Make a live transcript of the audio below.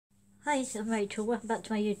Hi, I'm Rachel. Welcome back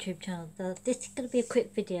to my YouTube channel. This is going to be a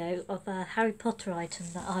quick video of a Harry Potter item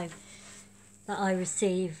that I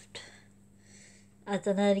received as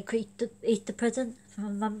an early Easter present from my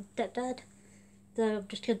mum and stepdad. So I'm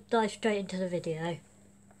just going to dive straight into the video.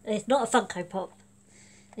 It's not a Funko Pop.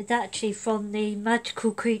 It's actually from the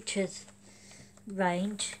Magical Creatures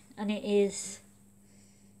range, and it is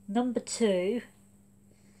number 2,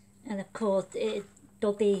 and of course it is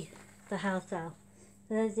Dobby the house elf.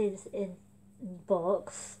 So there's this in the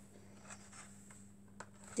box.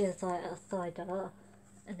 There's like a side art,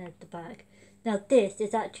 and there's the back. Now this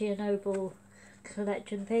is actually a noble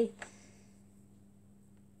collection piece.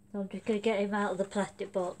 So I'm just going to get him out of the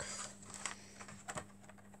plastic box.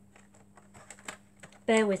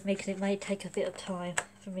 Bear with me because it may take a bit of time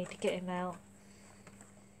for me to get him out.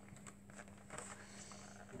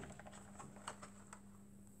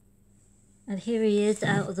 And here he is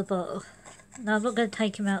out of the box. Now I'm not going to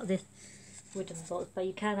take him out of this wooden box, but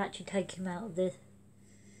you can actually take him out of this.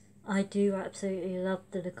 I do absolutely love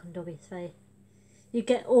the look on Dobby's face. You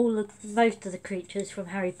get most of the creatures from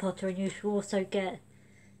Harry Potter, and you should also get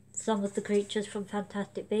some of the creatures from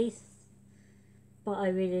Fantastic Beasts. But I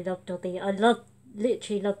really love Dobby. I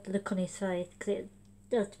literally love the look on his face, because it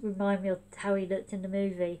does remind me of how he looked in the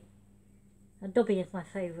movie. And Dobby is my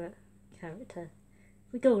favourite character.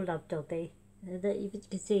 We all love Dobby. That you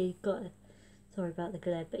can see he's got sorry about the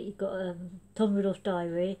glare, but you've got Tom Riddle's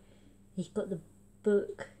diary. He's got the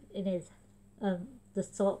book in his the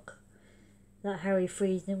sock that Harry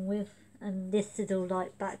frees him with, and this is all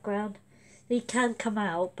like background. He can come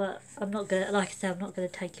out, but I'm not gonna, like I said, I'm not gonna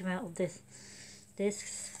take him out of this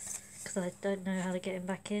because I don't know how to get him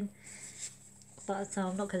back in. But so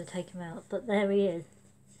I'm not gonna take him out. But there he is.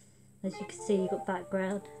 As you can see, you've got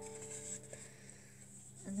background,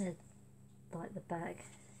 and there's like the back.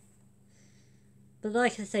 But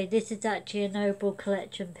like I say, this is actually a noble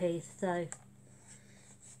collection piece, so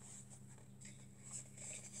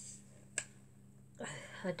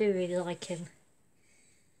I do really like him.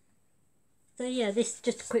 So yeah, this is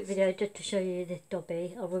just a quick video just to show you this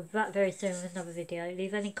Dobby. I'll be back very soon with another video.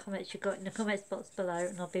 Leave any comments you've got in the comments box below,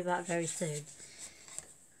 and I'll be back very soon.